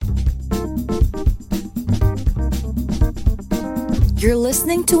You're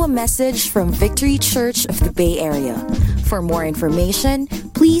listening to a message from Victory Church of the Bay Area. For more information,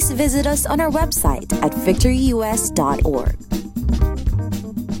 please visit us on our website at victoryus.org.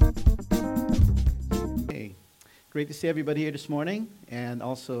 Hey, great to see everybody here this morning, and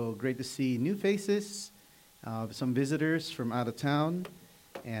also great to see new faces, some visitors from out of town,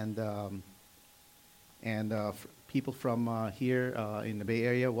 and people from here in the Bay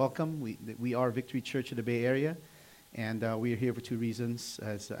Area. Welcome. We are Victory Church of the Bay Area. And we are here for two reasons.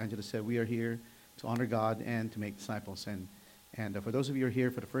 As Angela said, we are here to honor God and to make disciples. And for those of you who are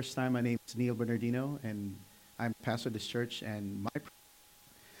here for the first time, my name is Neil Bernardino, and I'm pastor of this church. And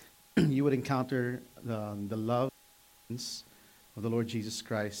you would encounter the love of the Lord Jesus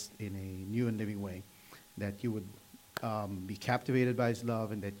Christ in a new and living way, that you would be captivated by His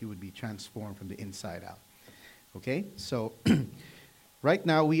love and that you would be transformed from the inside out. Okay? So right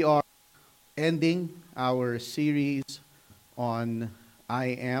now we are ending our series on I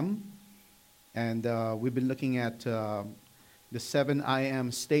Am, and we've been looking at the 7 I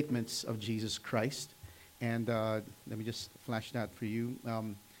Am statements of Jesus Christ, and let me just flash that for you.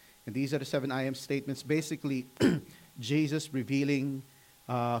 And these are the 7 I Am statements, basically Jesus revealing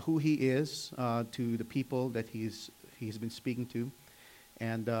who He is to the people that He's been speaking to,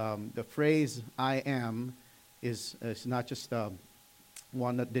 and the phrase I Am is not just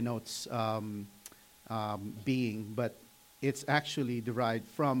one that denotes being, but it's actually derived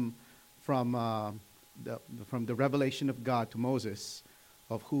from the revelation of God to Moses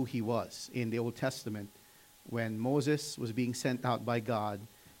of who He was in the Old Testament. When Moses was being sent out by God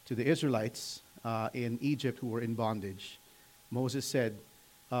to the Israelites in Egypt who were in bondage, Moses said,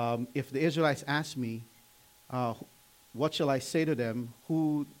 if the Israelites ask me, what shall I say to them?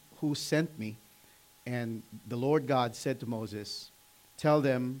 Who sent me? And the Lord God said to Moses, tell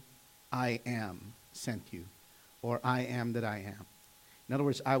them, I am sent you, or I am that I am. In other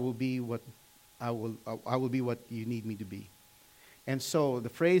words, I will be what you need me to be. And so the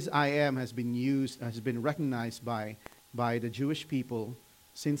phrase I am has been recognized by the Jewish people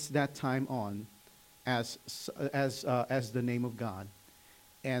since that time on as the name of God.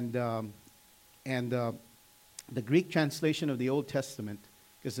 And the Greek translation of the Old Testament,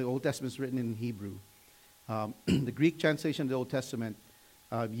 because the Old Testament is written in Hebrew, the Greek translation of the Old Testament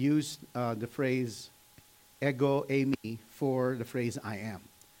used the phrase ego eimi for the phrase I am.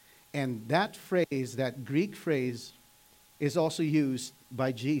 And that phrase, that Greek phrase, is also used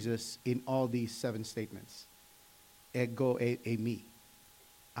by Jesus in all these 7 statements. Ego eimi,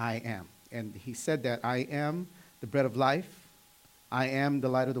 I am. And He said that I am the bread of life, I am the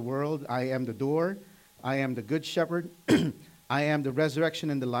light of the world, I am the door, I am the good shepherd, I am the resurrection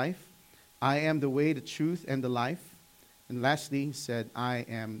and the life, I am the way, the truth, and the life. And lastly, He said, I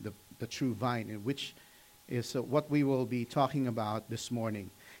am the true vine, which is what we will be talking about this morning.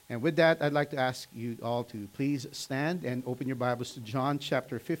 And with that, I'd like to ask you all to please stand and open your Bibles to John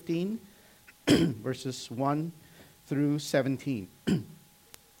chapter 15, verses 1 through 17.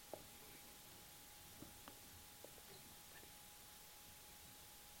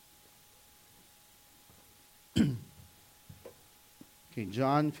 Okay,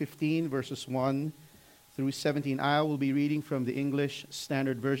 John 15, verses 1 through 17. I will be reading from the English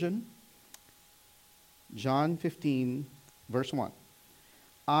Standard Version. John 15, verse 1.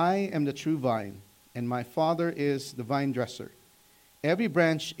 I am the true vine, and my Father is the vine dresser. Every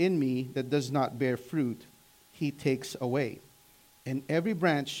branch in me that does not bear fruit, He takes away. And every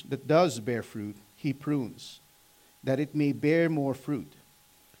branch that does bear fruit, He prunes, that it may bear more fruit.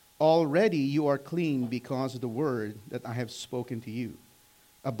 Already you are clean because of the word that I have spoken to you.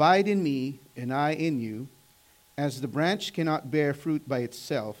 Abide in me, and I in you. As the branch cannot bear fruit by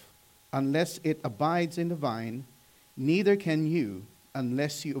itself, unless it abides in the vine, neither can you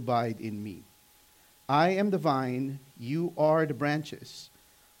unless you abide in me. I am the vine, you are the branches.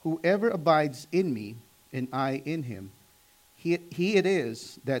 Whoever abides in me, and I in him, he it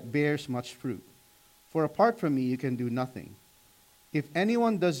is that bears much fruit. For apart from me you can do nothing. If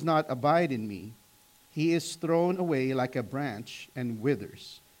anyone does not abide in me, he is thrown away like a branch and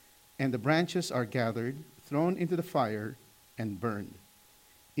withers, and the branches are gathered, thrown into the fire, and burned.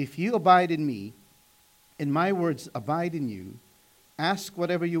 If you abide in me, and my words abide in you, ask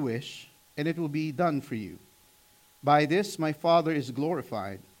whatever you wish, and it will be done for you. By this my Father is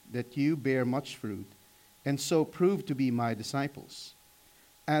glorified, that you bear much fruit, and so prove to be my disciples.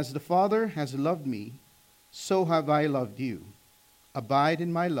 As the Father has loved me, so have I loved you. Abide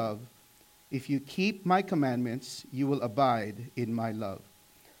in my love. If you keep my commandments, you will abide in my love,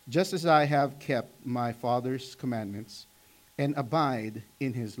 just as I have kept my Father's commandments and abide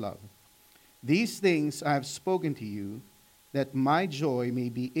in his love. These things I have spoken to you, that my joy may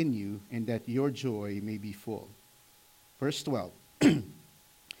be in you, and that your joy may be full. Verse 12.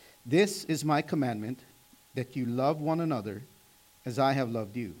 This is my commandment, that you love one another as I have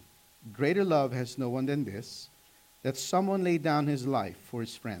loved you. Greater love has no one than this, that someone lay down his life for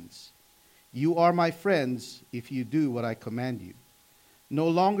his friends. You are my friends if you do what I command you. No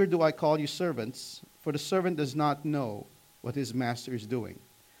longer do I call you servants, for the servant does not know what his master is doing,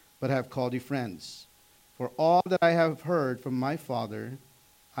 but I have called you friends. For all that I have heard from my Father,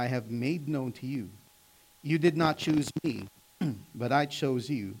 I have made known to you. You did not choose me, but I chose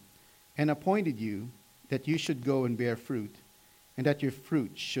you, and appointed you that you should go and bear fruit, and that your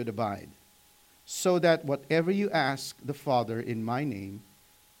fruit should abide, so that whatever you ask the Father in my name,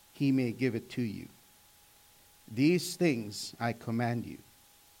 he may give it to you. These things I command you,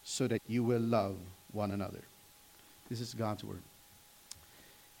 so that you will love one another. This is God's word.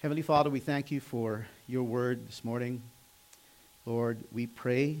 Heavenly Father, we thank you for your word this morning. Lord, we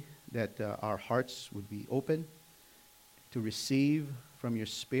pray that our hearts would be open to receive from your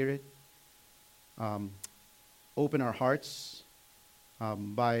Spirit. Open our hearts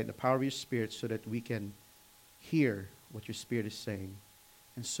by the power of your Spirit so that we can hear what your Spirit is saying,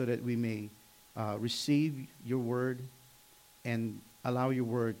 and so that we may receive your word and allow your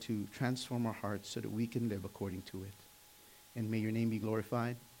word to transform our hearts so that we can live according to it. And may your name be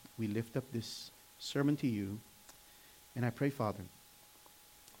glorified. We lift up this sermon to you. And I pray, Father,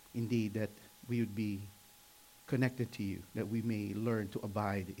 indeed, that we would be connected to you, that we may learn to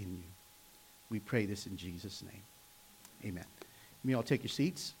abide in you. We pray this in Jesus' name. Amen. You may all take your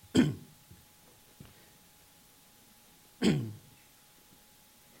seats.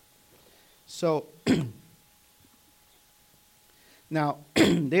 So, now,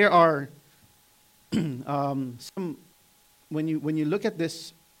 there are some, when you look at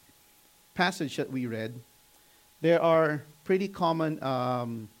this passage that we read, there are pretty common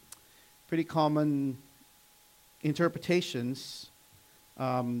interpretations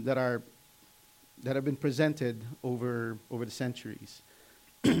that have been presented over the centuries,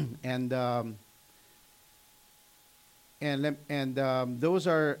 and those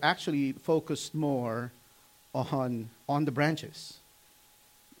are actually focused more on the branches.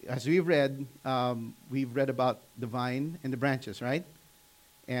 As we've read about the vine and the branches, right?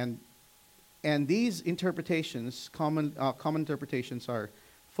 And these interpretations, common interpretations, are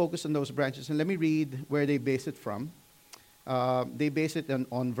focused on those branches. And let me read where they base it from. They base it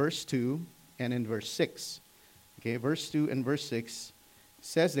on verse 2 and in verse 6. Okay, verse 2 and verse 6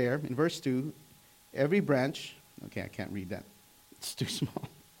 says there, in verse 2, every branch, okay, I can't read that. It's too small.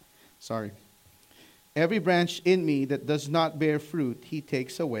 Sorry. Every branch in me that does not bear fruit, he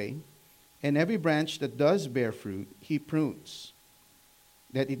takes away. And every branch that does bear fruit, he prunes,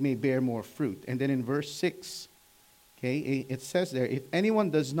 that it may bear more fruit. And then in verse 6, okay, it says there, if anyone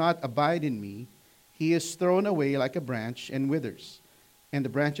does not abide in me, he is thrown away like a branch and withers. And the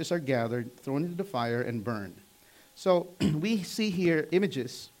branches are gathered, thrown into the fire, and burned. So we see here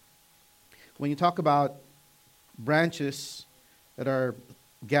images. When you talk about branches that are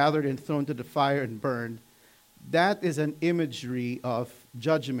gathered and thrown to the fire and burned, that is an imagery of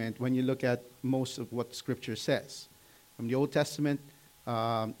judgment when you look at most of what Scripture says. From the Old Testament,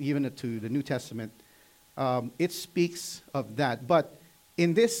 even to the New Testament, it speaks of that. But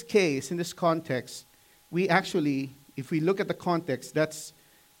in this case, in this context, we actually, if we look at the context, that's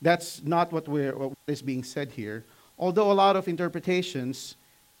not what is being said here. Although a lot of interpretations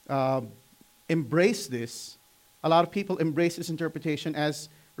embrace this, a lot of people embrace this interpretation as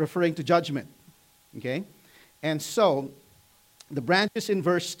referring to judgment. Okay? And so, the branches in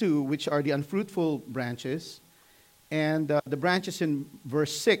verse 2, which are the unfruitful branches, and the branches in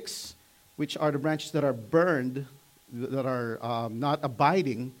verse 6, which are the branches that are burned, that are not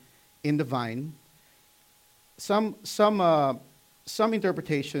abiding in the vine, some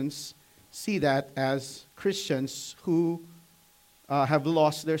interpretations see that as Christians who have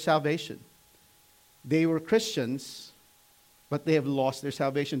lost their salvation. They were Christians, but they have lost their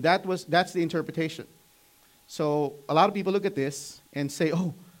salvation. That's the interpretation. So a lot of people look at this and say,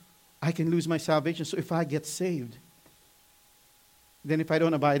 oh, I can lose my salvation. So if I get saved, then if I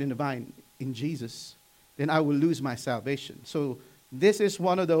don't abide in the vine, in Jesus, then I will lose my salvation. So this is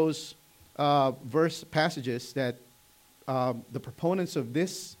one of those verse passages that the proponents of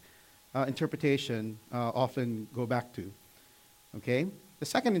this interpretation often go back to. Okay? The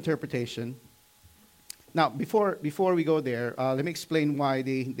second interpretation. Now, before we go there, let me explain why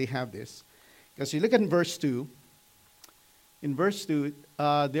they have this. Because you look at verse 2. In verse 2,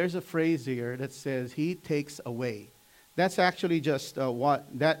 there's a phrase here that says, he takes away. That's actually just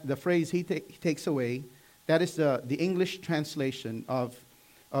the phrase he takes away. That is the English translation of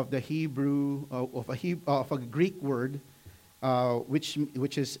the Hebrew, of a Greek word,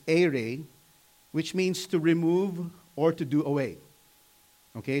 which is ere, which means to remove or to do away.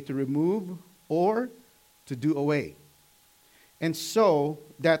 Okay, to remove or to do away. And so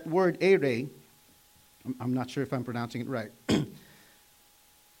that word ere, I'm not sure if I'm pronouncing it right.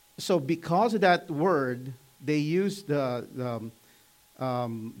 So because of that word, they use the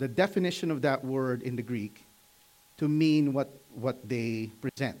definition of that word in the Greek to mean what they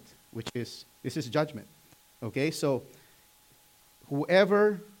present, which is, this is judgment. Okay, so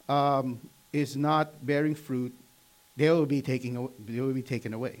whoever is not bearing fruit, they will be taken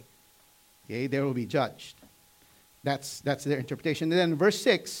away. Okay, they will be judged. That's their interpretation. And then verse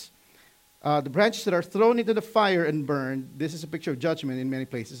 6, the branches that are thrown into the fire and burned, this is a picture of judgment in many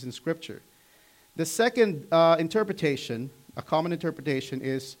places in Scripture. The second interpretation, a common interpretation,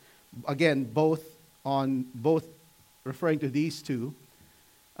 is, again, both referring to these two,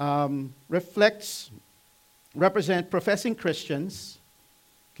 represent professing Christians.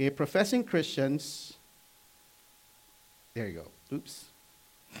 Okay, professing Christians. There you go. Oops.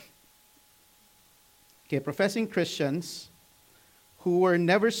 Okay, professing Christians who were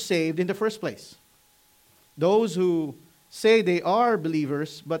never saved in the first place. Those who say they are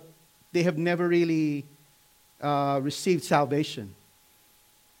believers, but they have never really received salvation.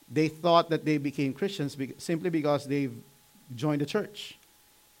 They thought that they became Christians simply because they've joined the church.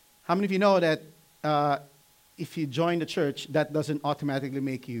 How many of you know that if you join the church, that doesn't automatically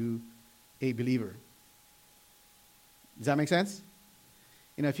make you a believer? Does that make sense?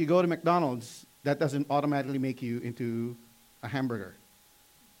 You know, if you go to McDonald's, that doesn't automatically make you into a hamburger.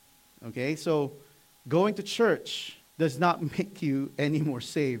 Okay, so going to church does not make you any more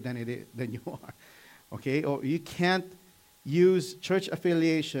saved than you are. Okay, or you can't use church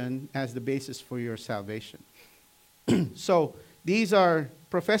affiliation as the basis for your salvation. So these are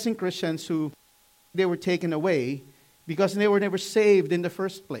professing Christians who they were taken away because they were never saved in the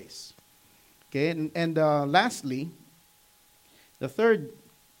first place. Okay, and lastly, the third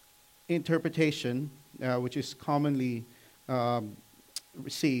interpretation, which is commonly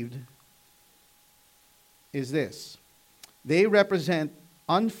received, is this. They represent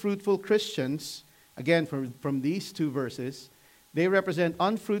unfruitful Christians, again from these two verses, they represent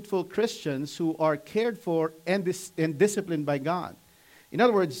unfruitful Christians who are cared for and disciplined by God. In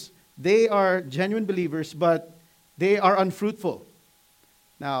other words, they are genuine believers, but they are unfruitful.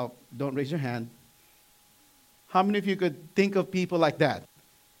 Now, don't raise your hand. How many of you could think of people like that?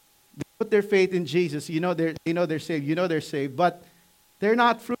 They put their faith in Jesus. They're saved. They're saved, but they're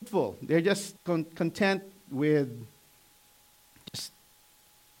not fruitful. They're just content with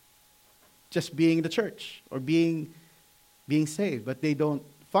just being in the church or being saved, but they don't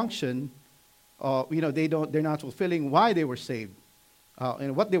function. They're not fulfilling why they were saved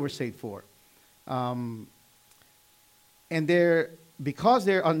and what they were saved for. And because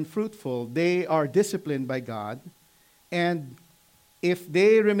they're unfruitful, they are disciplined by God. And if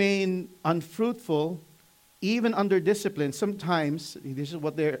they remain unfruitful, even under discipline, sometimes, this is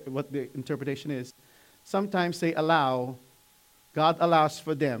what the interpretation is, sometimes God allows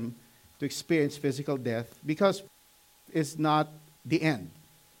for them to experience physical death because it's not the end,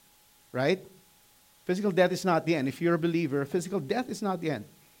 right? Physical death is not the end. If you're a believer, physical death is not the end.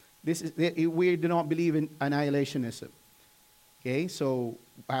 We do not believe in annihilationism. Okay, so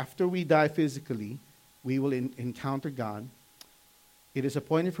after we die physically, we will encounter God. It is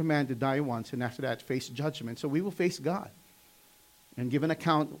appointed for man to die once, and after that, face judgment. So we will face God and give an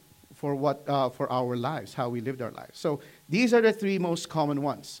account for for our lives, how we lived our lives. So these are the three most common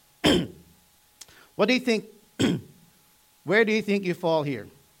ones. What do you think? Where do you think you fall here?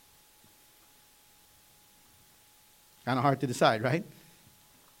 Kind of hard to decide, right?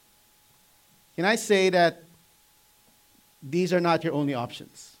 Can I say that these are not your only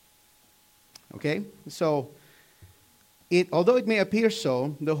options? Okay? So, although it may appear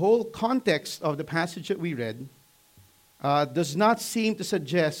so, the whole context of the passage that we read does not seem to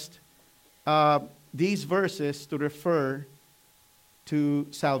suggest these verses to refer to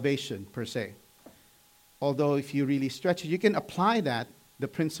salvation per se. Although if you really stretch it, you can apply the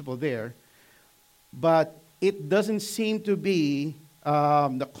principle there, but it doesn't seem to be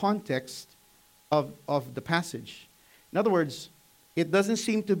the context of the passage. In other words, it doesn't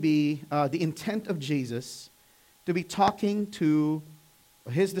seem to be the intent of Jesus to be talking to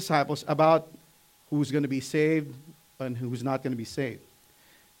his disciples about who's going to be saved and who's not going to be saved.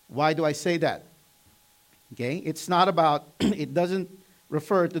 Why do I say that? Okay, it's not about, it doesn't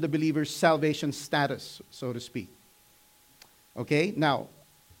refer to the believer's salvation status, so to speak. Okay, now,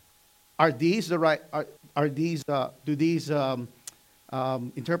 are these the right, do these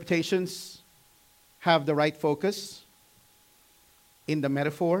interpretations have the right focus in the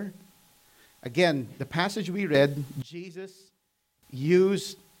metaphor? Again, the passage we read, Jesus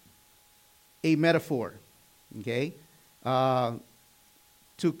used a metaphor, okay,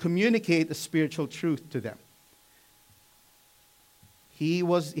 to communicate a spiritual truth to them. He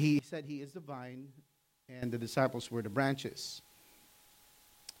said he is the vine, and the disciples were the branches.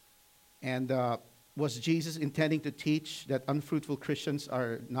 And was Jesus intending to teach that unfruitful Christians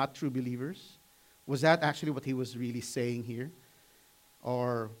are not true believers? Was that actually what he was really saying here?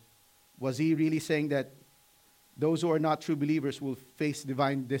 Or was he really saying that those who are not true believers will face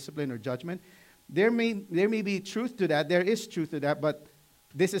divine discipline or judgment? There may be truth to that. There is truth to that, but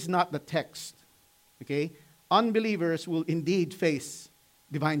this is not the text. Okay? Unbelievers will indeed face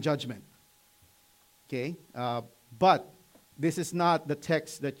divine judgment. Okay? But this is not the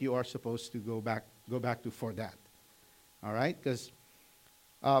text that you are supposed to go back to for that. All right? Because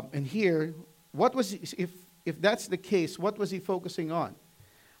and here, if that's the case, what was he focusing on?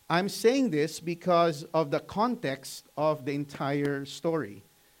 I'm saying this because of the context of the entire story.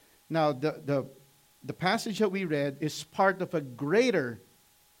 Now, the passage that we read is part of a greater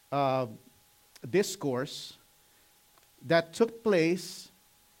discourse that took place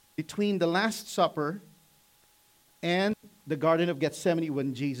between the Last Supper and the Garden of Gethsemane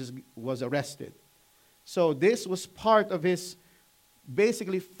when Jesus was arrested. So this was part of his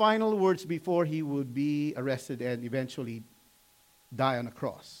basically final words before he would be arrested and eventually die on a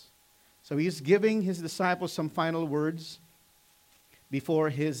cross. So he's giving his disciples some final words before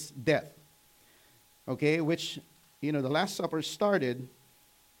his death. Okay, which, the Last Supper started,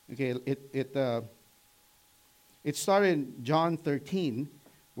 okay, it started in John 13,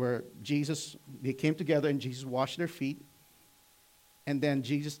 where they came together and Jesus washed their feet. And then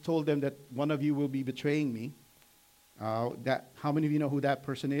Jesus told them that one of you will be betraying me. How many of you know who that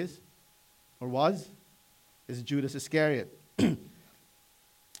person is or was? It's Judas Iscariot.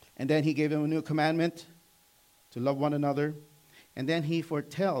 And then he gave them a new commandment to love one another. And then he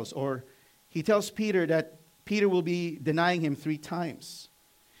tells Peter that Peter will be denying him 3 times.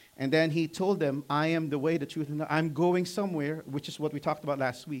 And then he told them, I am the way, the truth, and I'm going somewhere, which is what we talked about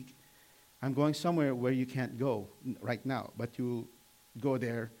last week. I'm going somewhere where you can't go right now, but you'll go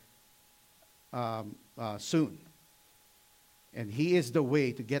there soon. And he is the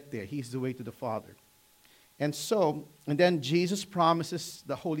way to get there. He's the way to the Father. And then Jesus promises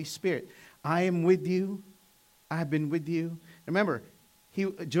the Holy Spirit. I am with you. I have been with you. Remember,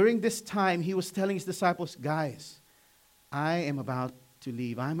 during this time, he was telling his disciples, guys, I am about to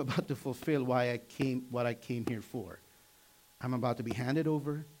leave. I'm about to fulfill what I came here for. I'm about to be handed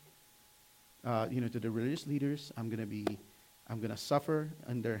over, to the religious leaders. I'm going to suffer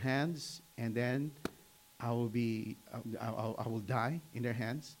in their hands, and then I will die in their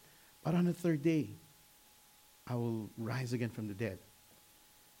hands. But on the 3rd day, I will rise again from the dead.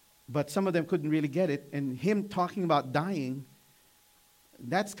 But some of them couldn't really get it, and him talking about dying,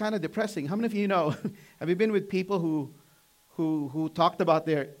 that's kind of depressing. How many of you know? Have you been with people who talked about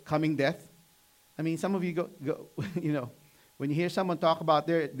their coming death? I mean, some of you go when you hear someone talk about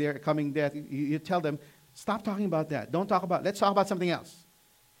their coming death, you tell them, stop talking about that. Don't talk about. Let's talk about something else,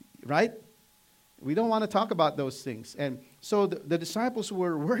 right? We don't want to talk about those things. And so the disciples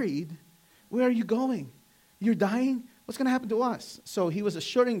were worried. Where are you going? You're dying? What's going to happen to us? So he was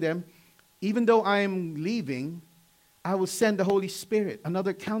assuring them, even though I am leaving, I will send the Holy Spirit,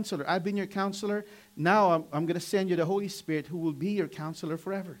 another counselor. I've been your counselor. Now I'm going to send you the Holy Spirit who will be your counselor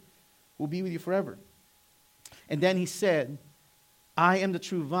forever, who will be with you forever. And then he said, I am the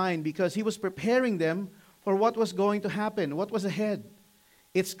true vine, because he was preparing them for what was going to happen, what was ahead.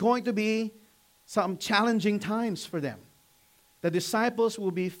 It's going to be some challenging times for them. The disciples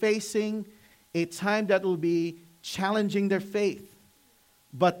will be facing a time that will be challenging their faith.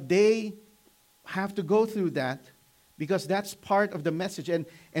 But they have to go through that, because that's part of the message. And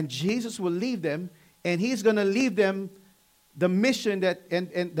Jesus will leave them, and he's going to leave them the mission that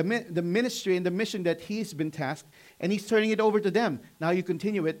and the ministry and the mission that he's been tasked, and he's turning it over to them. Now you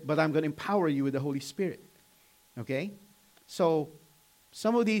continue it, but I'm going to empower you with the Holy Spirit. Okay? So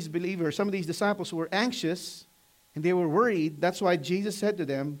some of these believers, some of these disciples were anxious and they were worried. That's why Jesus said to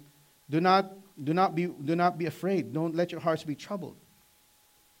them, do not be afraid. Don't let your hearts be troubled.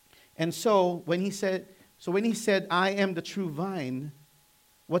 And so when he said, I am the true vine,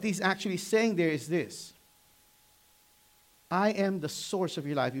 what he's actually saying there is this. I am the source of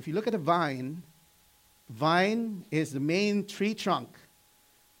your life. If you look at a vine is the main tree trunk.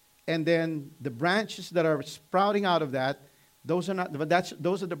 And then the branches that are sprouting out of that, those are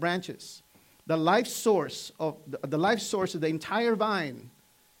the branches. the life source of the entire vine,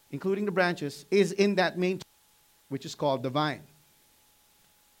 including the branches, is in that main, which is called the vine.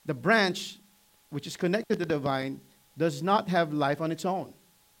 The branch, which is connected to the vine, does not have life on its own.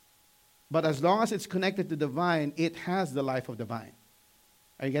 But as long as it's connected to the vine, it has the life of the vine.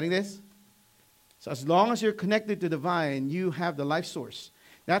 Are you getting this? So as long as you're connected to the vine, you have the life source.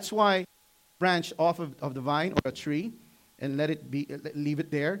 That's why branch off of the vine or a tree and leave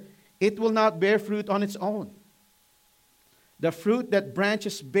it there, it will not bear fruit on its own. The fruit that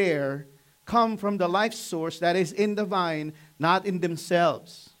branches bear come from the life source that is in the vine, not in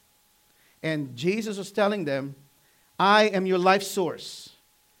themselves. And Jesus was telling them, I am your life source.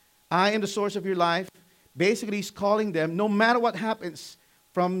 I am the source of your life. Basically, he's calling them, no matter what happens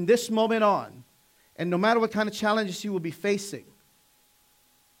from this moment on, and no matter what kind of challenges you will be facing,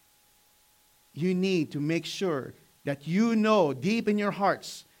 you need to make sure that you know deep in your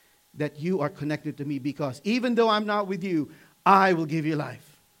hearts that you are connected to me, because even though I'm not with you, I will give you life.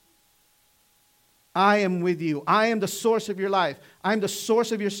 I am with you. I am the source of your life. I'm the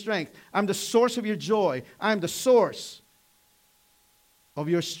source of your strength. I'm the source of your joy. I'm the source of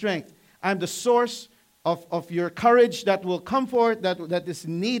your strength. I'm the source of your courage that will come forth, that is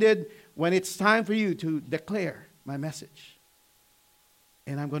needed when it's time for you to declare my message.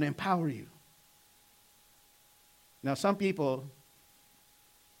 And I'm going to empower you. Now, some people,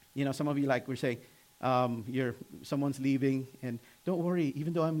 some of you, like we're saying, someone's leaving, and don't worry,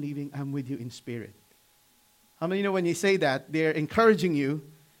 even though I'm leaving, I'm with you in spirit. How many when you say that, they're encouraging you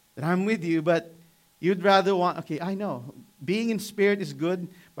that I'm with you, but you'd rather I know, being in spirit is good,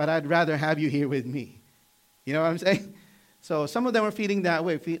 but I'd rather have you here with me. You know what I'm saying? So some of them are feeling that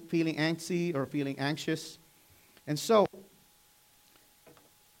way, feeling antsy or feeling anxious. And so,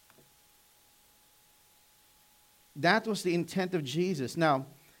 that was the intent of Jesus. Now,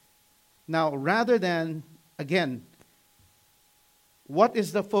 rather than, again, what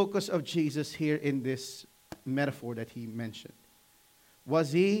is the focus of Jesus here in this metaphor that he mentioned?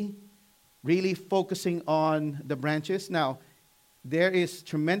 Was he really focusing on the branches? Now, there is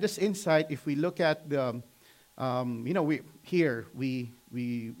tremendous insight if we look at the,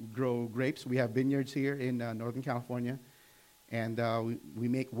 we grow grapes. We have vineyards here in Northern California, and we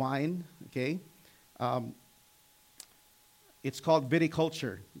make wine, okay? It's called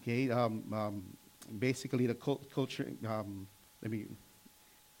viticulture, okay? Basically, the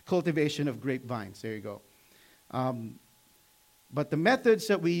cultivation of grapevines. There you go. But the methods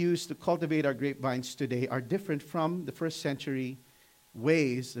that we use to cultivate our grapevines today are different from the first century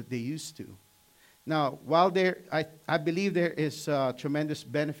ways that they used to. Now, while I believe there is tremendous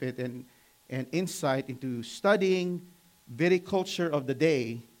benefit and insight into studying viticulture of the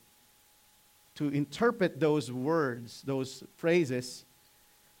day, to interpret those words, those phrases,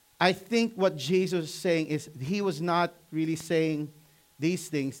 I think what Jesus is saying is he was not really saying these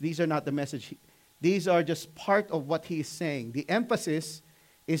things. These are not the message. These are just part of what he is saying. The emphasis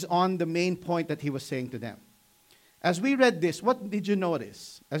is on the main point that he was saying to them. As we read this, what did you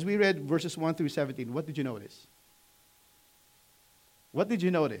notice? As we read verses 1 through 17, what did you notice? What did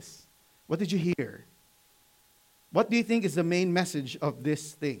you notice? What did you hear? What do you think is the main message of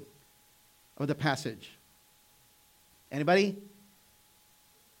this thing, of the passage? Anybody?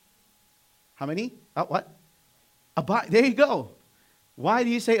 How many? What? Abide. There you go. Why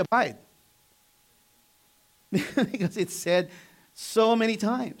do you say abide? Because it's said so many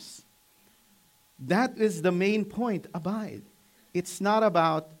times. That is the main point, abide. It's not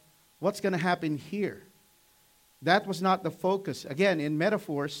about what's going to happen here. That was not the focus. Again, in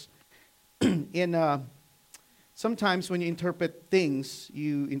metaphors, sometimes when you interpret things,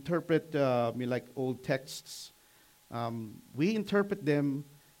 you interpret like old texts. We interpret them,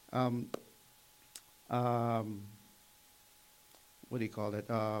 what do you call it?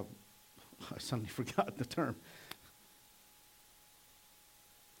 I suddenly forgot the term.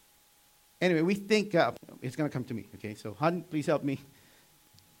 Anyway, we think, it's going to come to me, okay? So, Han, please help me.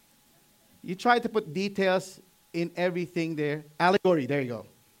 You try to put details in everything there. Allegory, there you go.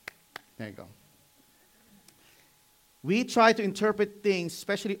 There you go. We try to interpret things,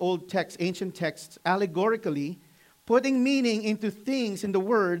 especially old texts, ancient texts, allegorically, putting meaning into things in the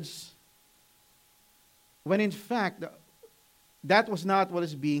words, when in fact, that was not what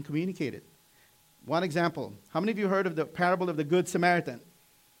is being communicated. One example. How many of you heard of the parable of the Good Samaritan?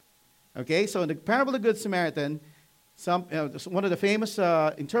 Okay, so in the parable of the Good Samaritan, one of the famous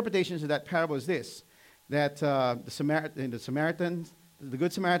interpretations of that parable is this, that the Good Samaritan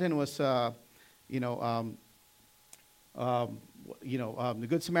was, the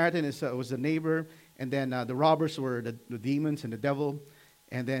Good Samaritan was the neighbor, and then the robbers were the demons and the devil,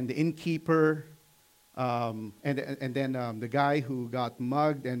 and then the innkeeper, and then the guy who got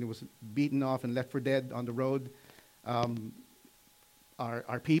mugged and was beaten off and left for dead on the road,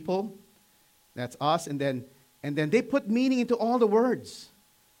 are people. That's us. And then they put meaning into all the words.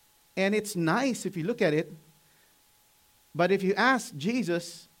 And it's nice if you look at it. But if you ask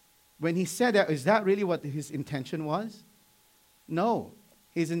Jesus, when he said that, is that really what his intention was? No.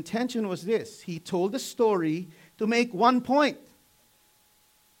 His intention was this. He told the story to make one point.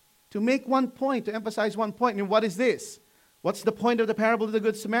 To make one point, to emphasize one point. And what is this? What's the point of the parable of the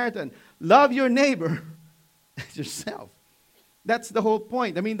Good Samaritan? Love your neighbor as yourself. That's the whole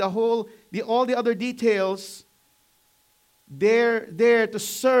point. I mean, all the other details, they're there to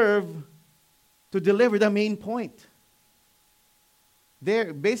serve, to deliver the main point.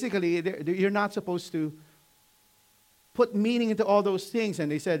 You're not supposed to put meaning into all those things.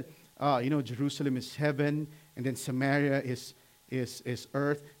 And they said, Jerusalem is heaven, and then Samaria is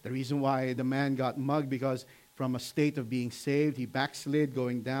earth. The reason why the man got mugged, because from a state of being saved, he backslid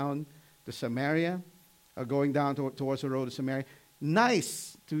going down to Samaria, going down towards the road to Samaria.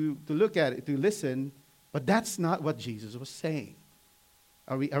 Nice to look at it, to listen, but that's not what Jesus was saying.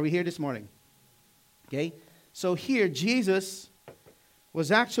 Are we here this morning? Okay? So here, Jesus was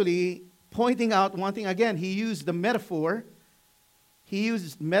actually pointing out one thing. Again, he used the metaphor. He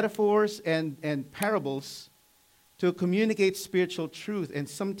used metaphors and parables to communicate spiritual truth. And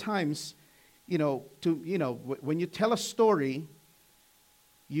sometimes, when you tell a story,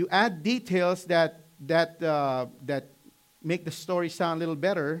 you add details that make the story sound a little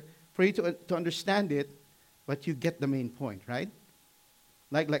better for you to understand it, but you get the main point, right?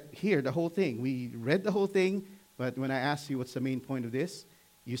 Like here, the whole thing. We read the whole thing, but when I asked you what's the main point of this,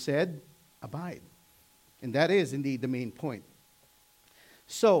 you said, abide. And that is indeed the main point.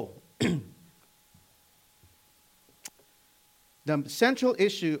 So, the central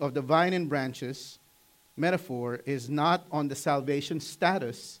issue of the vine and branches metaphor is not on the salvation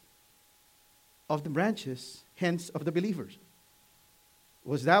status of the branches, hence of the believers.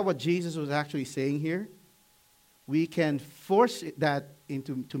 Was that what Jesus was actually saying here? We can force that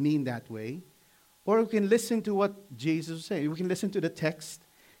to mean that way, or we can listen to what Jesus was saying. We can listen to the text,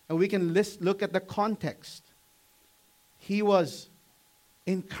 and we can look at the context. He was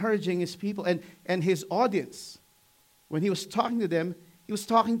encouraging his people and his audience. When he was talking to them, he was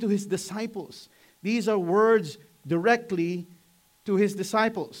talking to his disciples. These are words directly to his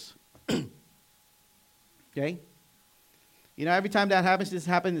disciples. Okay? Every time that happens, this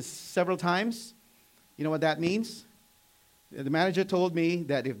happens several times. You know what that means? The manager told me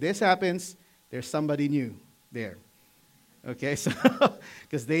that if this happens, there's somebody new there. Okay? So,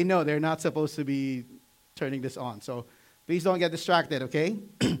 because they know they're not supposed to be turning this on. So, please don't get distracted, okay?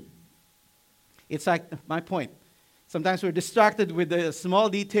 It's like my point. Sometimes we're distracted with the small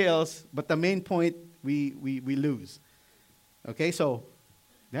details, but the main point we lose. Okay, so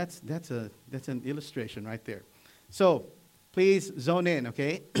that's an illustration right there. So please zone in,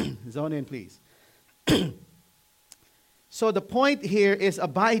 okay? Zone in, please. So the point here is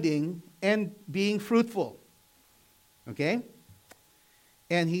abiding and being fruitful. Okay?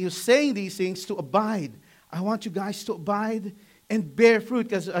 And he is saying these things to abide. I want you guys to abide and bear fruit,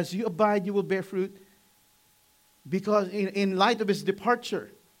 because as you abide, you will bear fruit. Because in light of his departure,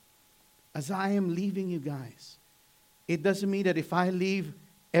 as I am leaving you guys, it doesn't mean that if I leave,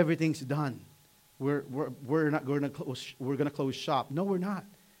 everything's done. We're not going to close. We're going to close shop. No, we're not.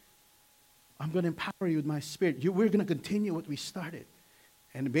 I'm going to empower you with my spirit. We're going to continue what we started.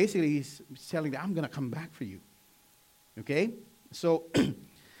 And basically, he's telling them, I'm going to come back for you. Okay? So,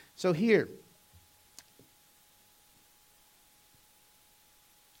 so here.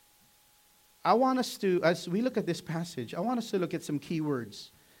 I want us to, as we look at this passage, I want us to look at some key words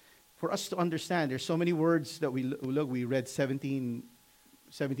for us to understand. There's so many words that we look. We read 17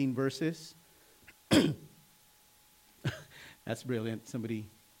 verses. That's brilliant. Somebody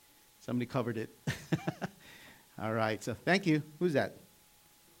covered it. All right. So thank you. Who's that?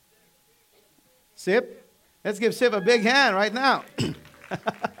 Sip. Let's give Sip a big hand right now.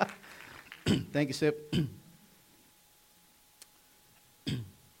 Thank you, Sip.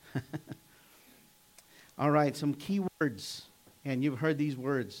 All right, some key words, and you've heard these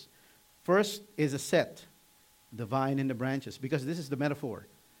words. First is a set, the vine and the branches, because this is the metaphor,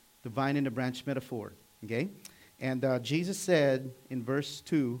 the vine and the branch metaphor, okay? And Jesus said in verse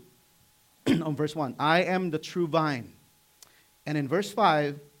 2, on verse 1, I am the true vine. And in verse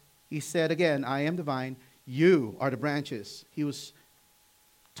 5, he said again, I am the vine, you are the branches. He was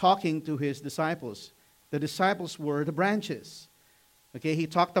talking to his disciples. The disciples were the branches. Okay, he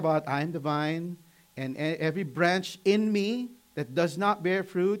talked about I am the vine, and every branch in me that does not bear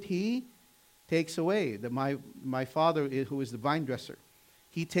fruit, he takes away. My Father, who is the vine dresser,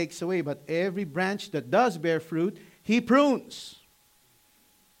 he takes away. But every branch that does bear fruit, he prunes.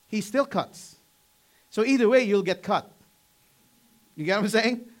 He still cuts. So either way, you'll get cut. You get what I'm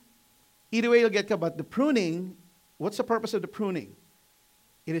saying? Either way, you'll get cut. But the pruning, what's the purpose of the pruning?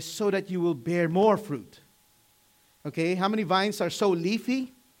 It is so that you will bear more fruit. Okay, how many vines are so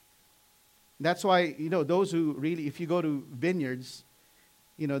leafy? That's why, those who really, if you go to vineyards,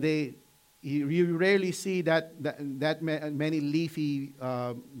 you rarely see that many leafy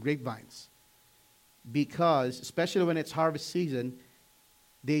grapevines. Because, especially when it's harvest season,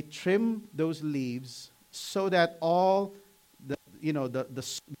 they trim those leaves so that all the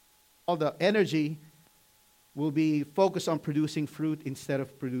energy will be focused on producing fruit instead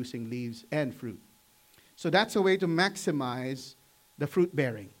of producing leaves and fruit. So that's a way to maximize the fruit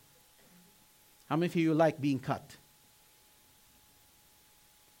bearing. How many of you like being cut?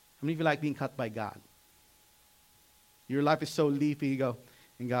 How many of you like being cut by God? Your life is so leafy, you go,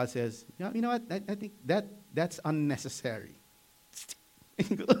 and God says, you know what, I think that's unnecessary.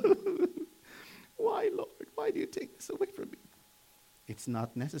 Why, Lord? Why do you take this away from me? It's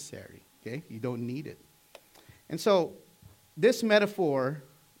not necessary, okay? You don't need it. And so, this metaphor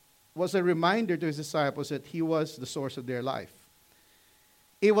was a reminder to his disciples that he was the source of their life.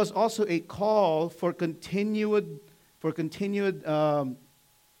 It was also a call for continued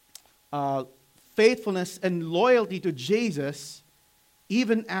faithfulness and loyalty to Jesus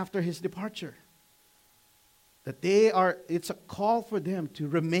even after his departure. It's a call for them to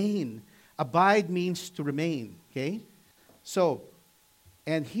remain. Abide means to remain, okay? So,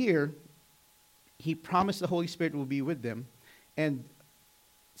 and here, he promised the Holy Spirit will be with them, and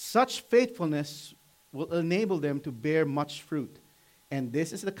such faithfulness will enable them to bear much fruit. And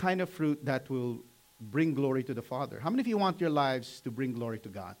this is the kind of fruit that will bring glory to the Father. How many of you want your lives to bring glory to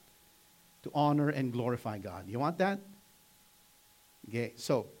God? To honor and glorify God. You want that? Okay,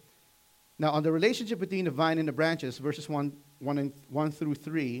 so, now on the relationship between the vine and the branches, verses 1 through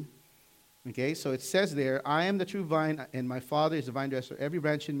 3, okay, so it says there, I am the true vine, and my Father is the vine dresser. Every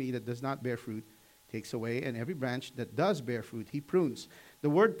branch in me that does not bear fruit takes away, and every branch that does bear fruit, he prunes. The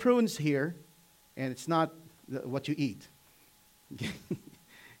word prunes here, and it's not what you eat.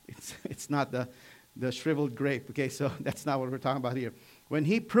 It's not the shriveled grape, okay, so that's not what we're talking about here. When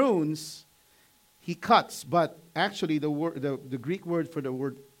he prunes, he cuts, but actually the Greek word for the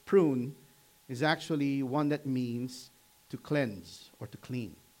word prune is actually one that means to cleanse or to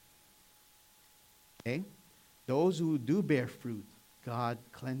clean. Okay? Those who do bear fruit, God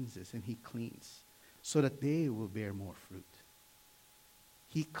cleanses and he cleans so that they will bear more fruit.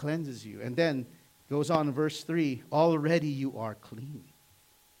 He cleanses you. And then goes on in verse 3, already you are clean.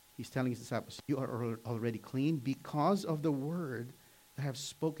 He's telling his disciples, you are already clean because of the word that I have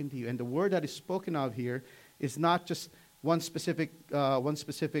spoken to you. And the word that is spoken of here is not just one specific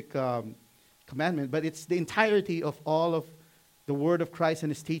commandment, but it's the entirety of all of the word of Christ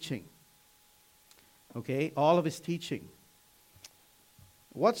and his teaching. Okay, all of his teaching.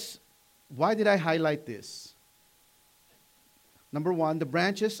 Why did I highlight this? Number one, the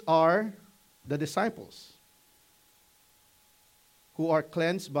branches are the disciples who are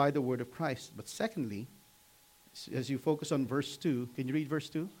cleansed by the word of Christ. But secondly, as you focus on verse 2, can you read verse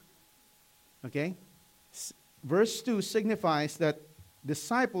 2? Okay? Verse 2 signifies that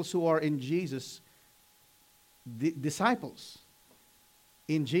disciples who are in Jesus, disciples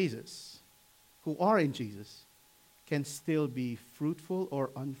in Jesus, who are in Jesus, can still be fruitful or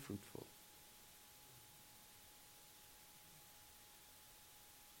unfruitful.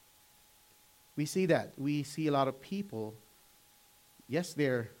 We see that. We see a lot of people, yes,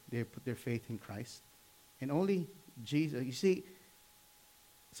 they put their faith in Christ, and only Jesus. You see,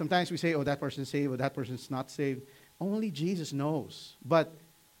 sometimes we say, oh, that person's saved, or that person's not saved. Only Jesus knows. But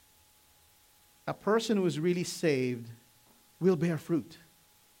a person who is really saved will bear fruit.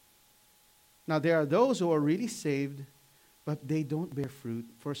 Now, there are those who are really saved, but they don't bear fruit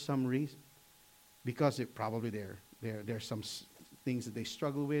for some reason. Because there's some things that they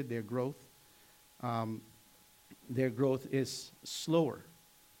struggle with, their growth. Their growth is slower.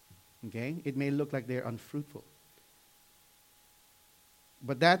 Okay? It may look like they're unfruitful.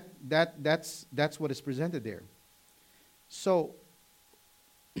 But that's what is presented there. So,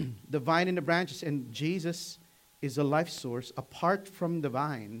 the vine and the branches, and Jesus is a life source. Apart from the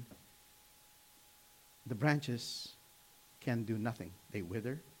vine, the branches can do nothing. They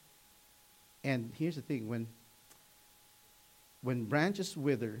wither. And here's the thing, when branches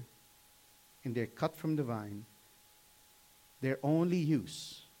wither and they're cut from the vine, their only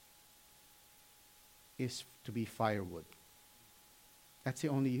use is to be firewood. That's the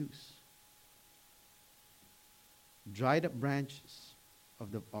only use. Dried up branches of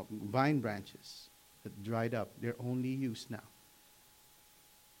vine branches that dried up, their only use now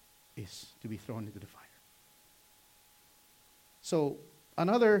is to be thrown into the fire. So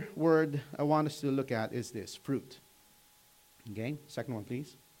another word I want us to look at is this, fruit. Okay, second one,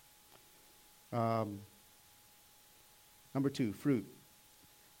 please. Number 2, fruit.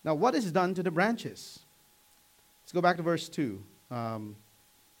 Now, what is done to the branches? Let's go back to verse 2.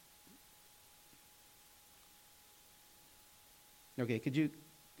 Okay, could you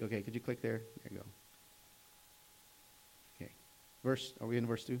click there? There you go. Okay. Are we in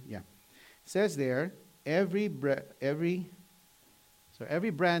verse 2? Yeah. It says there, every branch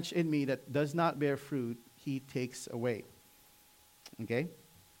in me that does not bear fruit, he takes away. Okay?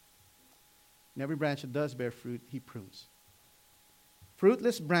 And every branch that does bear fruit, he prunes.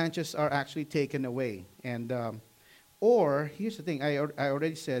 Fruitless branches are actually taken away. And, or, here's the thing, I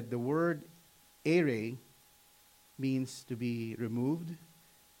already said the word ere means to be removed,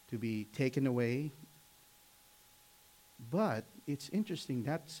 to be taken away. But it's interesting,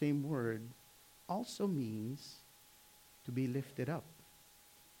 that same word also means to be lifted up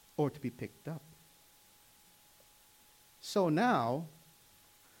or to be picked up. So now,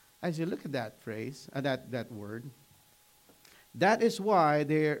 as you look at that phrase, that word, that is why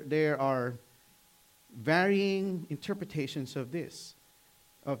there are varying interpretations of this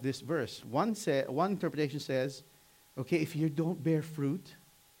verse. One interpretation says, okay, if you don't bear fruit,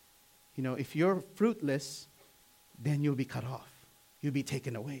 if you're fruitless, then you'll be cut off. You'll be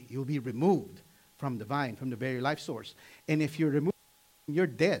taken away. You'll be removed from the vine, from the very life source. And if you're removed, you're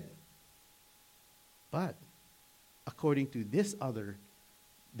dead. But according to this other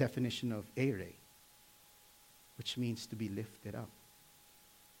definition of ere, which means to be lifted up.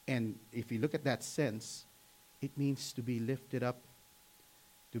 And if you look at that sense, it means to be lifted up,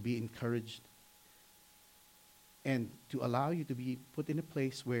 to be encouraged, and to allow you to be put in a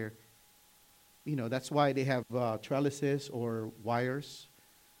place where, that's why they have trellises or wires.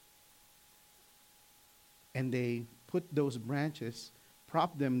 And they put those branches,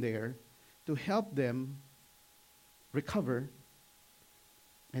 prop them there to help them recover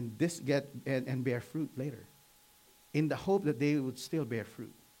and bear fruit later, in the hope that they would still bear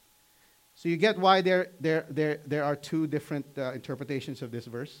fruit. So you get why there are two different interpretations of this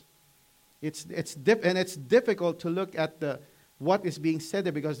verse. It's difficult to look at what is being said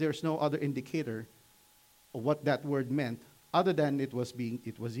there because there's no other indicator of what that word meant other than it was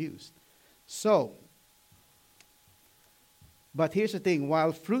used. So, but here's the thing: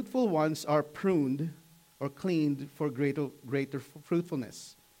 while fruitful ones are pruned or cleaned for greater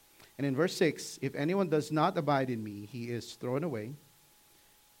fruitfulness. And in verse 6, if anyone does not abide in me, he is thrown away.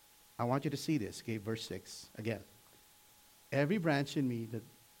 I want you to see this, okay, verse 6 again. Every branch in me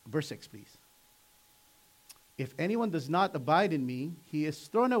verse 6, please. If anyone does not abide in me, he is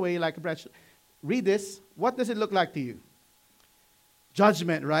thrown away like a branch. Read this. What does it look like to you?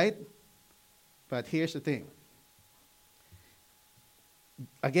 Judgment, right? But here's the thing.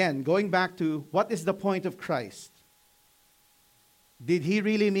 Again, going back to what is the point of Christ? Did he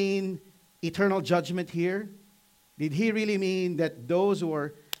really mean eternal judgment here? Did he really mean that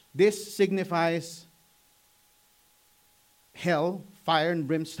this signifies hell, fire and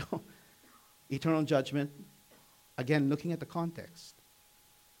brimstone, eternal judgment? Again, looking at the context,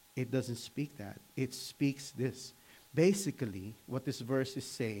 it doesn't speak that. It speaks this. Basically, what this verse is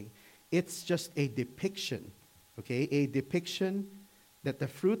saying, it's just a depiction, okay? A depiction that the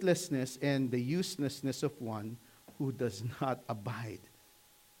fruitlessness and the uselessness of one who does not abide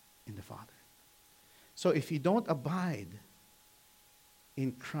in the Father. So if you don't abide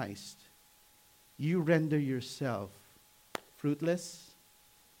in Christ, you render yourself fruitless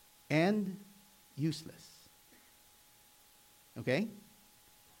and useless. Okay?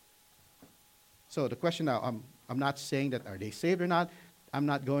 So the question now, I'm not saying that are they saved or not. I'm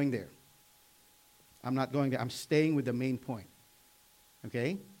not going there. I'm staying with the main point.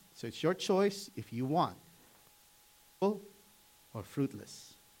 Okay? So it's your choice if you want fruitful or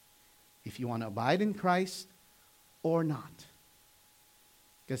fruitless. If you want to abide in Christ or not.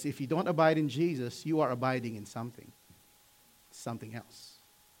 Because if you don't abide in Jesus, you are abiding in something else.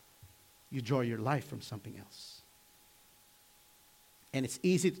 You draw your life from something else. And it's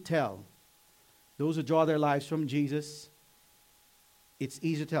easy to tell. Those who draw their lives from Jesus, it's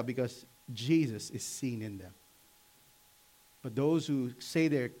easy to tell because Jesus is seen in them. But those who say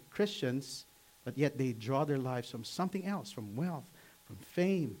they're Christians, but yet they draw their lives from something else, from wealth, from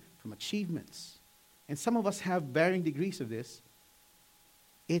fame, from achievements. And some of us have varying degrees of this.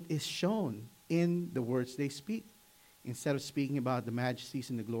 It is shown in the words they speak. instead of speaking about the majesties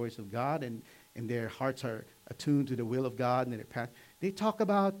and the glories of God, and their hearts are attuned to the will of God, and they talk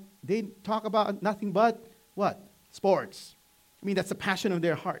about nothing but what? Sports. I mean, that's the passion of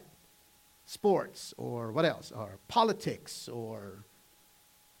their heart. Sports, or what else? Or politics, or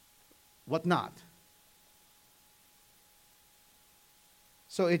whatnot.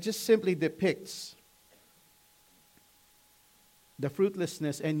 So it just simply depicts the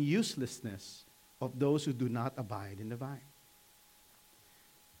fruitlessness and uselessness of those who do not abide in the vine.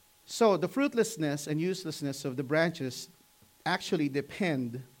 So the fruitlessness and uselessness of the branches actually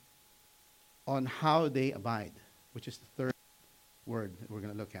depend on how they abide, which is the third word that we're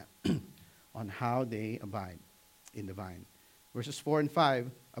going to look at. On how they abide in the vine. Verses 4 and 5,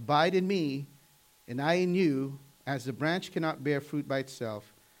 abide in me, and I in you, as the branch cannot bear fruit by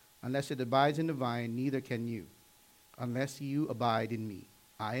itself, unless it abides in the vine, neither can you, unless you abide in me.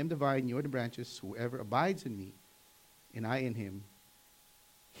 I am the vine, you are the branches. Whoever abides in me, and I in him,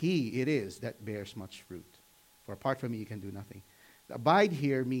 he it is that bears much fruit. For apart from me, you can do nothing. The abide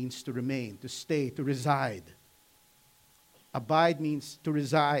here means to remain, to stay, to reside. Abide means to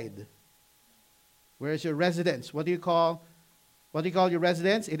reside. Where's your residence? What do you call your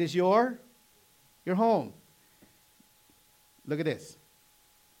residence? It is your home. Look at this.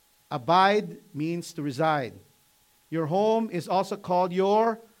 Abide means to reside. Your home is also called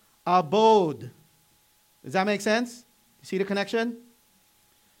your abode. Does that make sense? You see the connection?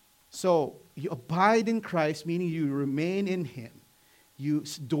 So you abide in Christ, meaning you remain in him. You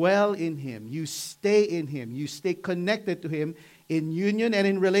dwell in him. You stay in him. You stay connected to him in union and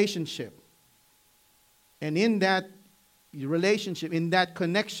in relationship. And in that relationship, in that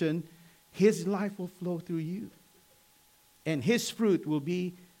connection, his life will flow through you. And his fruit will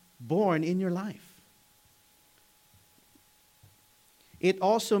be born in your life. It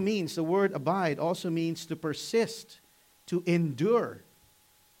also means, the word abide also means to persist, to endure.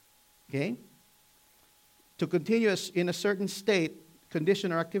 Okay? To continue in a certain state,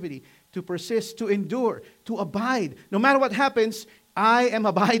 condition, or activity. To persist, to endure, to abide. No matter what happens, I am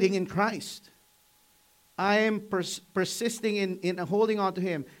abiding in Christ. I am persisting in holding on to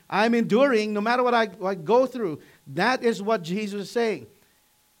him. I'm enduring no matter what I go through. That is what Jesus is saying.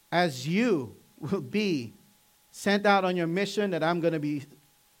 As you will be sent out on your mission, that I'm going to be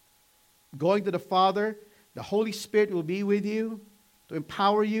going to the Father, the Holy Spirit will be with you to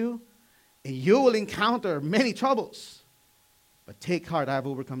empower you, and you will encounter many troubles. But take heart, I have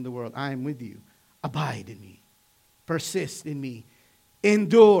overcome the world. I am with you. Abide in me. Persist in me.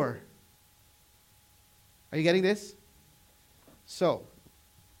 Endure. Are you getting this? So,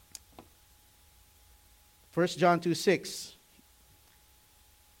 1 John 2:6,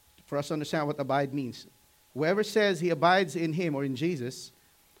 for us to understand what abide means. Whoever says he abides in him or in Jesus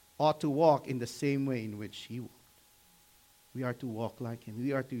ought to walk in the same way in which he walked. We are to walk like him.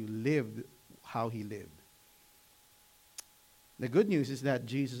 We are to live how he lived. The good news is that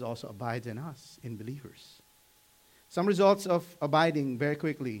Jesus also abides in us, in believers. Some results of abiding very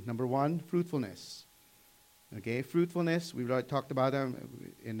quickly. Number 1, fruitfulness. Okay, fruitfulness, we've already talked about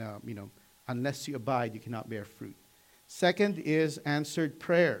them unless you abide, you cannot bear fruit. Second is answered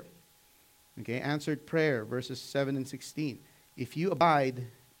prayer. Okay, answered prayer, verses 7 and 16. If you abide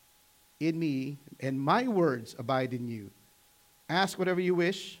in me, and my words abide in you, ask whatever you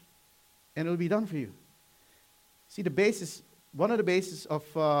wish, and it will be done for you. See, one of the bases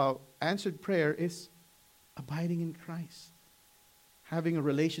of answered prayer is abiding in Christ. Having a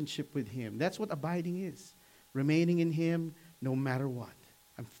relationship with him. That's what abiding is. Remaining in him no matter what.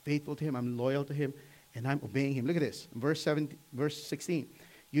 I'm faithful to him, I'm loyal to him, and I'm obeying him. Look at this, verse 16.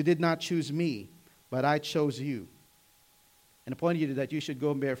 You did not choose me, but I chose you, and appointed you that you should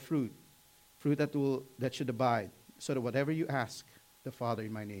go and bear fruit that should abide, so that whatever you ask the Father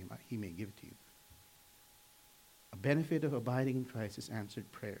in my name, he may give it to you. A benefit of abiding in Christ is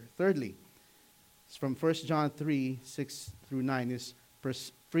answered prayer. Thirdly, it's from 1 John 3:6-9, is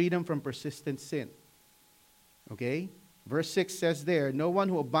freedom from persistent sin. Okay? Verse 6 says there, no one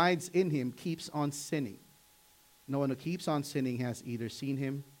who abides in him keeps on sinning. No one who keeps on sinning has either seen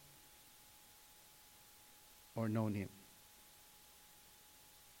him or known him.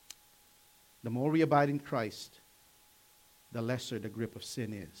 The more we abide in Christ, the lesser the grip of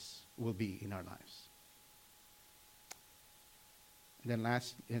sin will be in our lives. And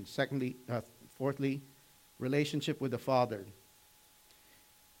then fourthly, relationship with the Father.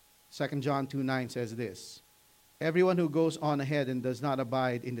 2 John 2:9 says this, everyone who goes on ahead and does not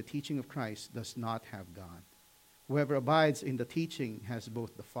abide in the teaching of Christ does not have God. Whoever abides in the teaching has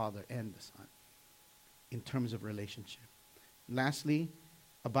both the Father and the Son in terms of relationship. Lastly,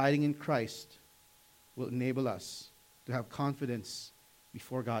 abiding in Christ will enable us to have confidence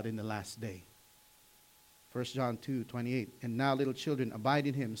before God in the last day. 1 John 2:28. And now, little children, abide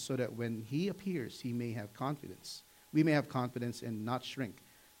in him, so that when he appears, he may have confidence. We may have confidence and not shrink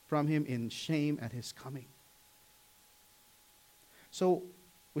from him in shame at his coming. So,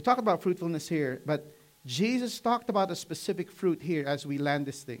 we talk about fruitfulness here, but Jesus talked about a specific fruit here as we land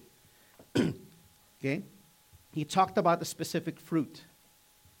this thing. Okay? He talked about a specific fruit.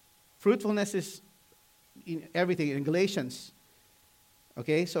 Fruitfulness is in everything. In Galatians,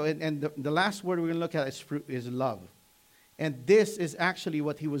 okay, so and the last word we're going to look at is love. And this is actually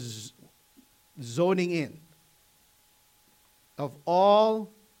what he was zoning in. Of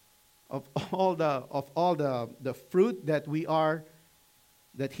all the fruit that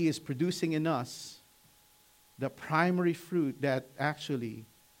he is producing in us, the primary fruit that actually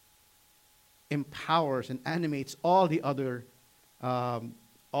empowers and animates all the other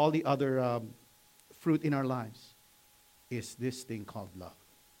fruit in our lives is this thing called love.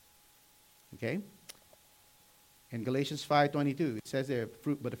 Okay? In Galatians 5:22, it says there,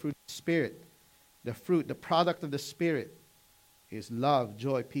 but the fruit of the Spirit, the product of the Spirit is love,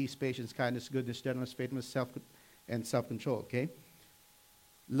 joy, peace, patience, kindness, goodness, gentleness, faithfulness, and self-control. Okay?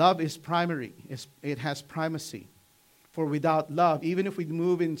 Love is primary. It has primacy. For without love, even if we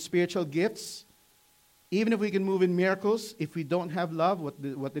move in spiritual gifts, even if we can move in miracles, if we don't have love,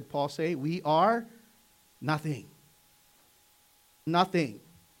 what did Paul say? We are nothing. Nothing.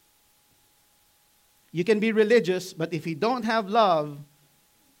 You can be religious, but if you don't have love,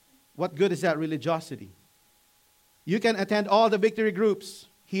 what good is that religiosity? You can attend all the victory groups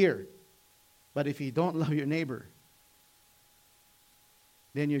here, but if you don't love your neighbor,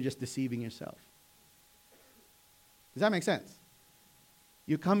 then you're just deceiving yourself. Does that make sense?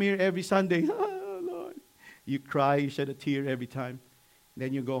 You come here every Sunday, oh Lord. You cry, you shed a tear every time.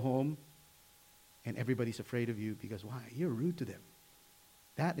 Then you go home, and everybody's afraid of you because why? You're rude to them.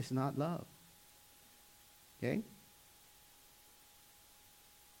 That is not love. Okay?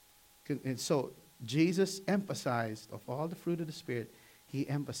 And so, Jesus emphasized, of all the fruit of the Spirit, he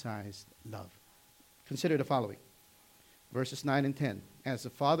emphasized love. Consider the following. Verses 9 and 10. As the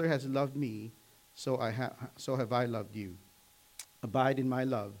Father has loved me, so have I loved you. Abide in my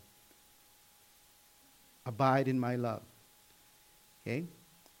love. Abide in my love. Okay?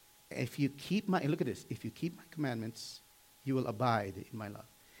 If you keep look at this. If you keep my commandments, you will abide in my love.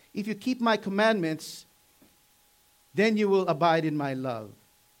 If you keep my commandments, then you will abide in my love.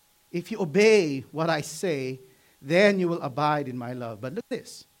 If you obey what I say, then you will abide in my love. But look at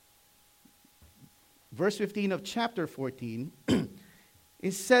this. Verse 15 of chapter 14,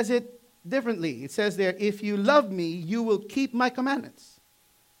 it says it differently. It says there, if you love me, you will keep my commandments.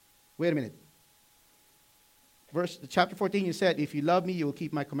 Wait a minute. Chapter 14, you said, if you love me, you will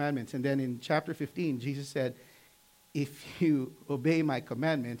keep my commandments. And then in chapter 15, Jesus said, if you obey my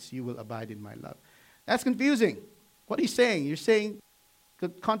commandments, you will abide in my love. That's confusing. What are you saying? You're saying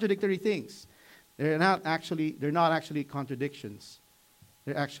contradictory things. They're not actually contradictions.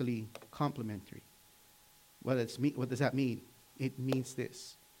 They're actually complementary. What does that mean? It means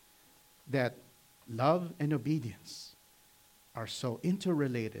this, that love and obedience are so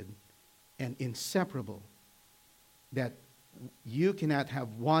interrelated and inseparable that you cannot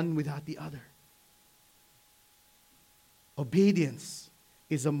have one without the other. Obedience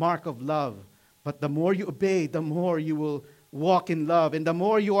is a mark of love, but the more you obey, the more you will walk in love. And the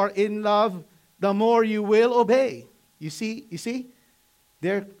more you are in love, the more you will obey. You see?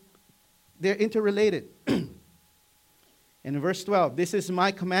 They're interrelated. And in verse 12, this is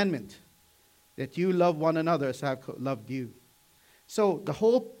my commandment, that you love one another as I have loved you. So the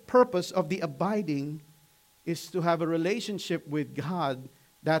whole purpose of the abiding is to have a relationship with God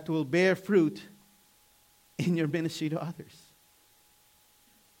that will bear fruit in your ministry to others.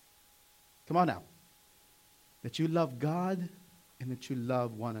 Come on now. That you love God and that you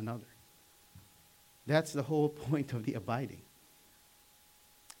love one another. That's the whole point of the abiding.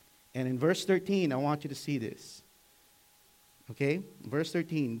 And in verse 13, I want you to see this. Okay? Verse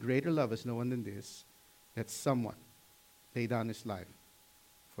 13, greater love is no one than this, that someone lay down his life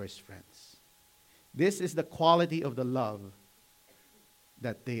for his friends. This is the quality of the love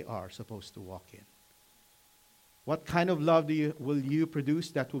that they are supposed to walk in. What kind of love will you produce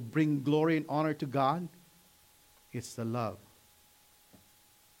that will bring glory and honor to God? It's the love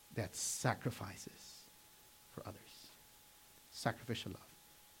that sacrifices for others. Sacrificial love.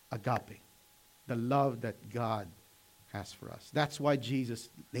 Agape. The love that God has for us. That's why Jesus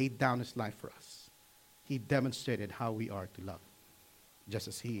laid down his life for us. He demonstrated how we are to love, just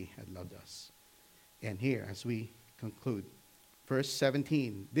as he had loved us. And here, as we conclude, verse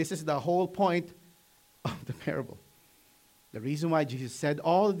 17, this is the whole point of the parable. The reason why Jesus said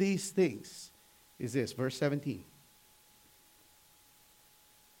all these things is this, verse 17.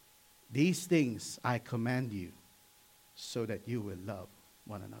 These things I command you so that you will love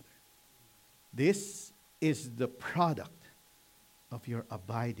one another. This is the product of your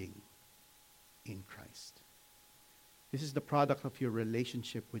abiding in Christ. This is the product of your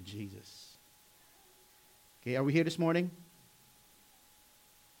relationship with Jesus. Okay, are we here this morning?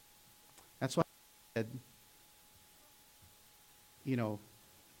 That's why I said,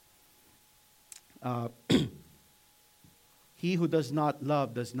 he who does not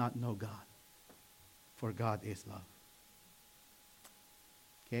love does not know God, for God is love.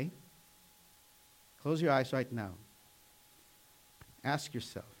 Okay? Close your eyes right now. Ask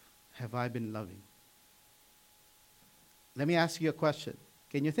yourself, have I been loving? Let me ask you a question.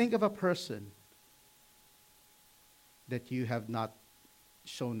 Can you think of a person that you have not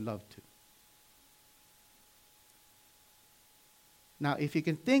shown love to? Now, if you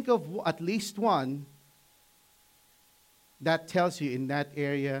can think of at least one, that tells you in that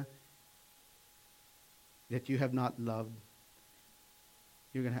area that you have not loved,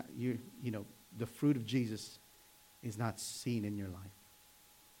 you're gonna have, the fruit of Jesus is not seen in your life.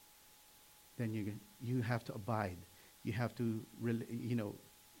 Then you have to abide. You have to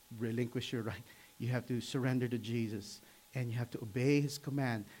relinquish your right. You have to surrender to Jesus, and you have to obey his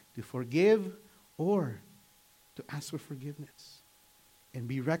command to forgive or to ask for forgiveness and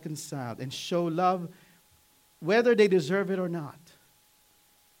be reconciled and show love whether they deserve it or not.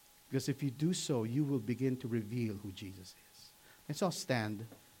 Because if you do so, you will begin to reveal who Jesus is. Let's all stand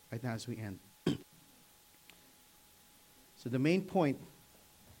right now as we end. So the main point,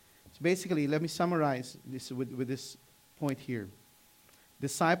 so basically, let me summarize this with this point here.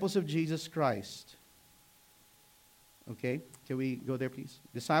 Disciples of Jesus Christ. Okay, can we go there, please?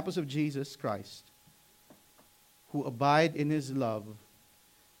 Disciples of Jesus Christ who abide in his love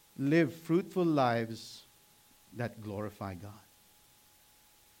live fruitful lives that glorify God.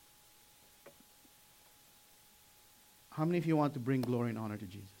 How many of you want to bring glory and honor to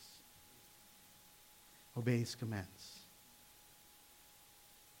Jesus? Obey his commands.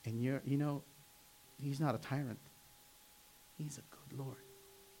 And he's not a tyrant. He's a good Lord.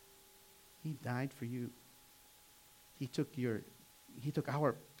 He died for you. He took the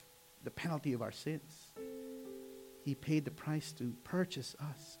penalty of our sins. He paid the price to purchase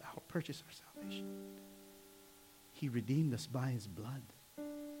our salvation. He redeemed us by his blood.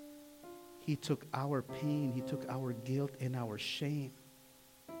 He took our pain, he took our guilt and our shame.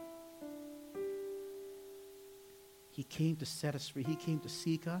 He came to set us free. He came to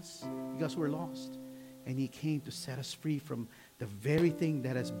seek us because we're lost. And he came to set us free from the very thing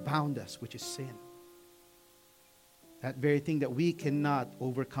that has bound us, which is sin. That very thing that we cannot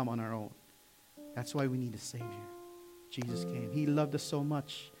overcome on our own. That's why we need a Savior. Jesus came. He loved us so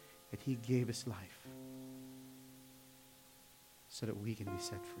much that he gave his life so that we can be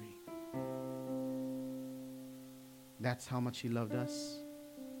set free. That's how much he loved us.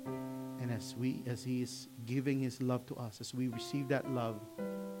 And as he is giving his love to us, as we receive that love,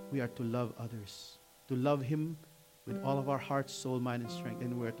 we are to love others. To love him with all of our heart, soul, mind, and strength.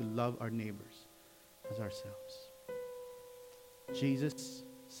 And we are to love our neighbors as ourselves. Jesus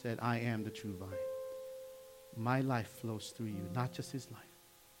said, I am the true vine. My life flows through you, not just his life.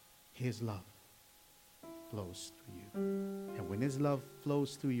 His love flows through you. And when his love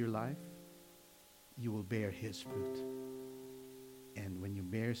flows through your life, you will bear his fruit. And when you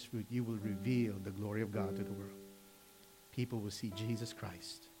bear his fruit, you will reveal the glory of God to the world. People will see Jesus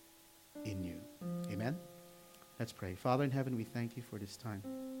Christ in you. Amen? Let's pray. Father in heaven, we thank you for this time.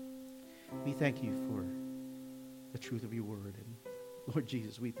 We thank you for the truth of your word. And Lord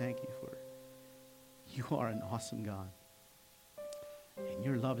Jesus, we thank you for you are an awesome God. And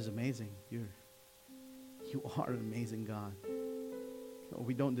your love is amazing. You are an amazing God. Lord,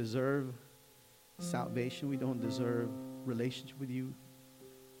 we don't deserve salvation. We don't deserve relationship with you.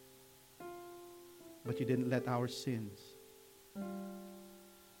 But you didn't let our sins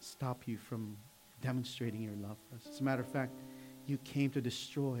stop you from demonstrating your love for us. As a matter of fact, you came to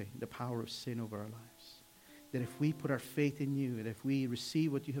destroy the power of sin over our lives. That if we put our faith in you, and if we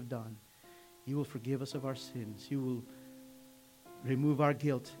receive what you have done, you will forgive us of our sins. You will remove our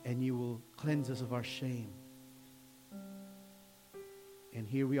guilt, and you will cleanse us of our shame. And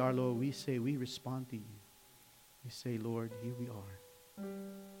here we are, Lord. We respond to you. We say, Lord, here we are.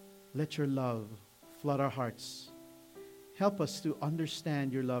 Let your love flood our hearts. Help us to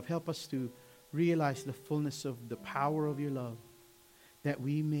understand your love. Help us to realize the fullness of the power of your love, that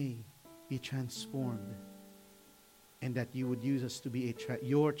we may be transformed, and that you would use us to be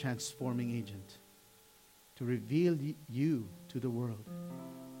your transforming agent to reveal you to the world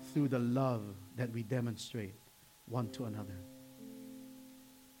through the love that we demonstrate one to another.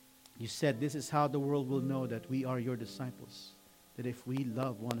 You said this is how the world will know that we are your disciples, that if we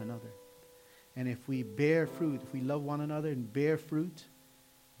love one another. And if we bear fruit, if we love one another and bear fruit,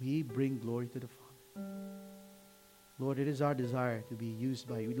 we bring glory to the Father. Lord, it is our desire to be used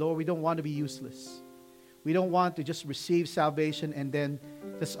by you. Lord, we don't want to be useless. We don't want to just receive salvation and then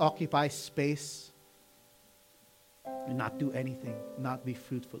just occupy space and not do anything, not be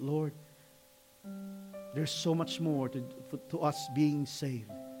fruitful. Lord, there's so much more to us being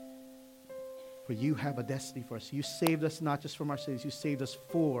saved. For you have a destiny for us. You saved us not just from our sins, you saved us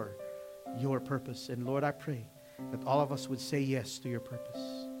for your purpose. And Lord, I pray that all of us would say yes to your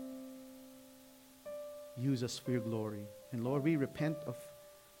purpose. Use us for your glory. And Lord, we repent of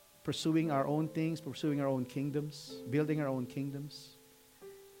pursuing our own things, pursuing our own kingdoms, building our own kingdoms.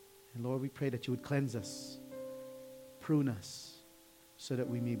 And Lord, we pray that you would cleanse us, prune us, so that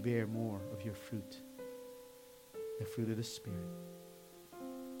we may bear more of your fruit, the fruit of the Spirit.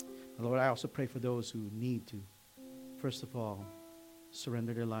 And Lord, I also pray for those who need to, first of all,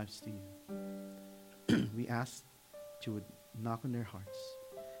 surrender their lives to you. We ask that you would knock on their hearts.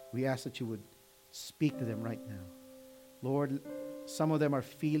 We ask that you would speak to them right now. Lord, some of them are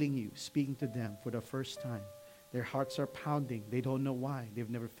feeling you, speaking to them for the first time. Their hearts are pounding. They don't know why. They've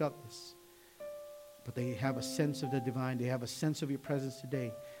never felt this. But they have a sense of the divine. They have a sense of your presence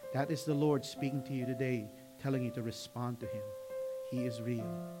today. That is the Lord speaking to you today, telling you to respond to him. He is real.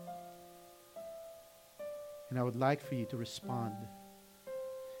 And I would like for you to respond.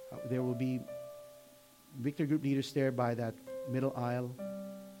 There will be Victory Group leaders there by that middle aisle.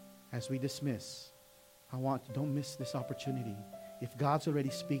 As we dismiss, don't miss this opportunity. If God's already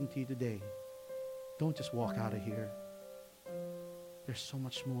speaking to you today, don't just walk out of here. There's so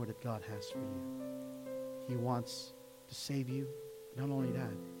much more that God has for you. He wants to save you. Not only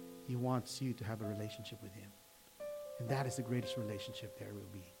that, he wants you to have a relationship with him. And that is the greatest relationship there will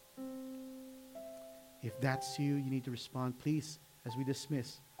be. If that's you, you need to respond. Please, as we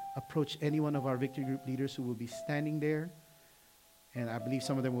dismiss, approach any one of our Victory Group leaders who will be standing there. And I believe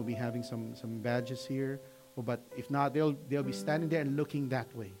some of them will be having some badges here. But if not, they'll be standing there and looking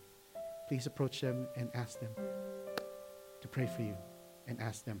that way. Please approach them and ask them to pray for you and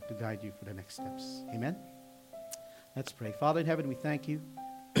ask them to guide you for the next steps. Amen? Let's pray. Father in heaven, we thank you.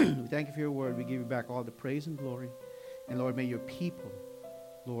 We thank you for your word. We give you back all the praise and glory. And Lord, may your people,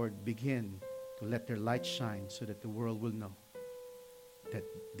 Lord, begin to let their light shine so that the world will know that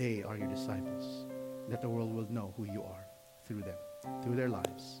they are your disciples. That the world will know who you are through them, through their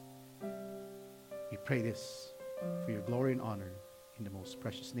lives. We pray this for your glory and honor in the most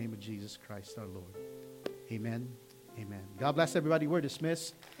precious name of Jesus Christ our Lord. Amen. Amen. God bless everybody. We're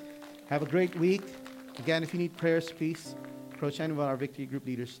dismissed. Have a great week. Again, if you need prayers, please approach any of our Victory Group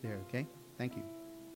leaders there, okay? Thank you.